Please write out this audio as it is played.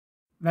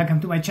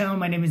Welcome to my channel.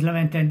 My name is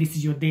Levent and this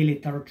is your daily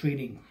tarot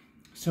reading.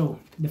 So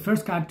the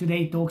first card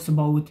today talks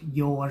about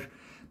your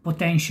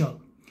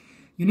potential.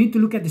 You need to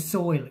look at the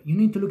soil. You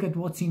need to look at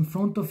what's in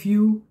front of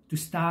you to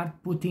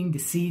start putting the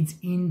seeds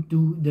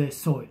into the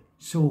soil.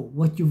 So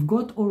what you've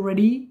got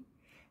already,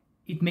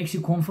 it makes you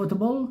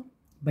comfortable,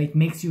 but it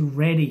makes you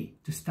ready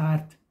to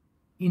start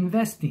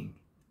investing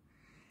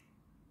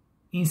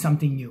in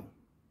something new.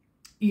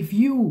 If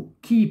you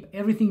keep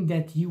everything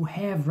that you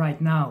have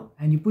right now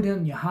and you put it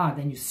on your heart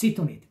and you sit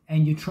on it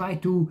and you try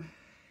to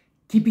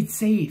keep it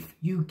safe,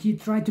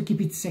 try to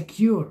keep it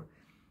secure,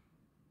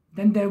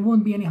 then there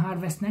won't be any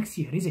harvest next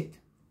year, is it?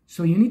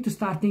 So you need to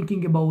start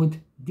thinking about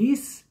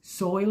this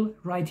soil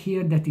right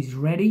here that is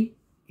ready.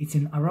 It's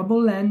an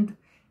arable land.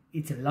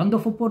 It's a land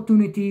of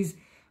opportunities,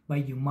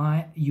 but you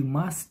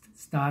must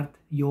start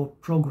your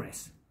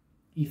progress.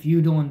 If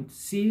you don't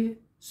see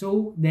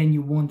so, then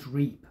you won't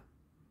reap.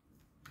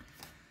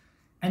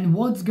 And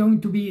what's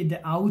going to be the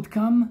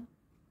outcome?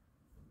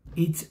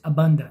 It's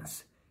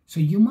abundance. So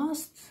you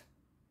must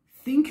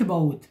think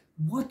about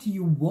what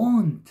you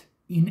want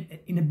in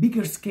a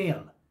bigger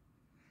scale.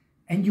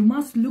 And you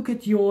must look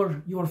at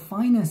your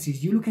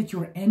finances, you look at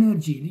your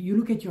energy, you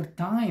look at your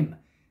time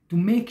to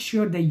make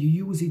sure that you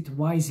use it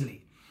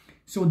wisely.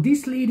 So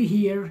this lady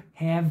here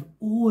have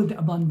all the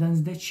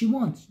abundance that she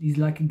wants. It's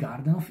like a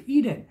Garden of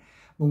Eden.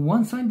 On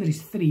one side there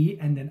is 3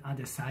 and then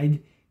other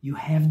side you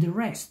have the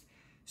rest.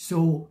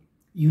 So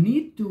you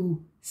need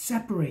to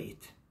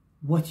separate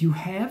what you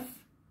have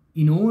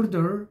in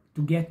order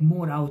to get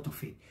more out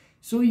of it.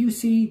 So you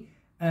see,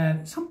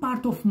 some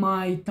part of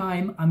my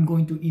time I'm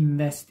going to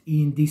invest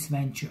in this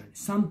venture.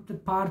 Some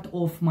part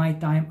of my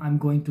time I'm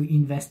going to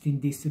invest in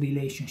this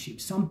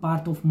relationship. Some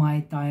part of my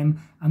time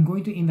I'm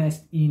going to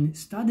invest in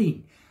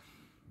studying.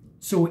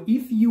 So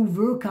if you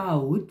work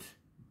out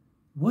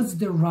what's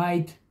the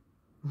right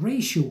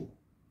ratio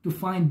to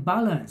find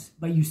balance,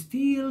 but you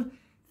still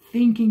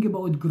thinking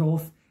about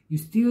growth, you're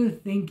still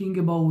thinking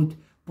about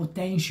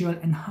potential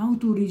and how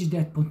to reach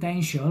that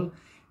potential,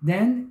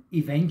 then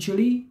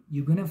eventually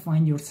you're gonna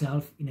find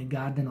yourself in a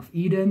Garden of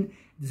Eden.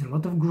 There's a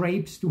lot of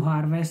grapes to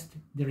harvest.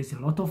 There is a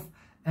lot of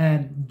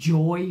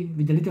joy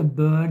with the little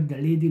bird, the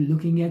lady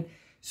looking at.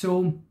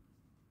 So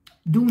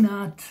do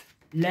not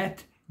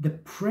let the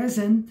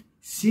present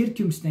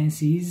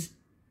circumstances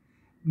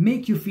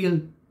make you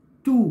feel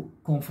too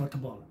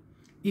comfortable.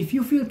 If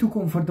you feel too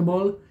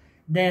comfortable,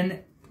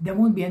 then there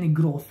won't be any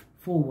growth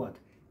forward.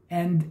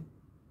 And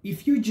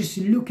if you just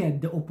look at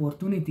the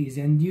opportunities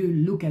and you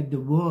look at the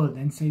world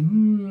and say,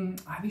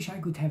 I wish I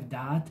could have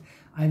that,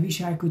 I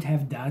wish I could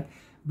have that,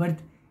 but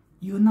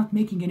you're not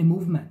making any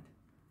movement.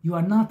 You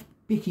are not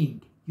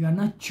picking, you are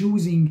not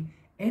choosing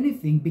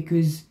anything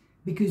because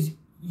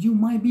you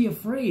might be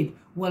afraid,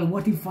 well,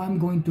 what if I'm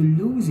going to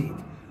lose it?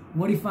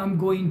 What if I'm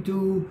going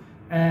to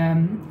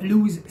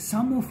lose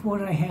some of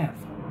what I have?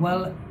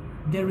 Well,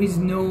 there is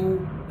no...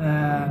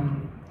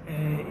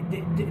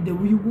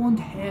 you won't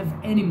have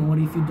any more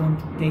if you don't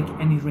take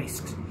any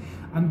risks.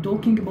 I'm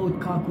talking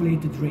about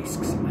calculated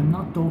risks. I'm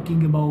not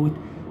talking about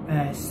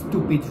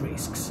stupid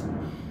risks.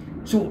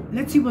 So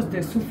let's see what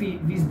the Sufi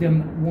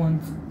wisdom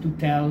wants to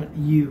tell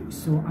you.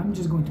 So I'm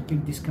just going to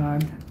pick this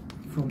card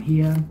from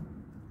here.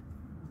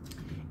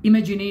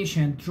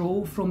 Imagination,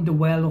 draw from the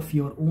well of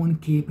your own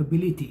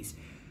capabilities.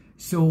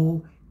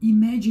 So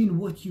imagine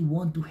what you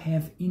want to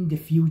have in the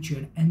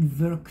future and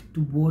work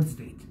towards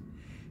it.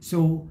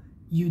 So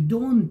you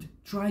don't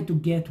try to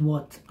get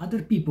what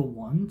other people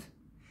want.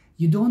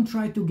 You don't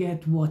try to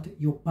get what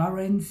your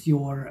parents,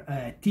 your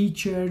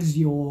teachers,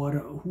 your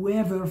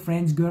whoever,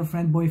 friends,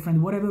 girlfriend,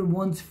 boyfriend, whatever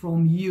wants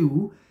from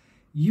you.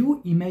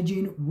 You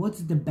imagine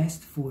what's the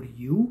best for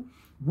you,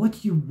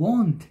 what you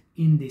want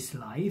in this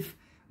life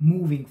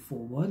moving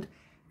forward,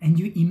 and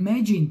you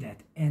imagine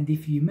that. And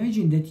if you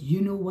imagine that,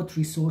 you know what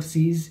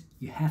resources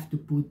you have to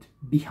put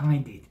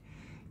behind it.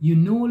 You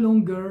no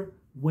longer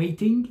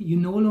waiting, you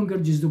no longer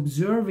just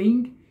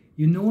observing,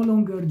 you no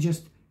longer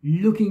just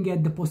looking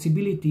at the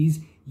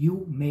possibilities,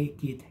 you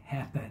make it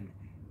happen.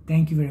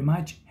 Thank you very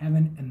much. Have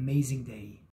an amazing day.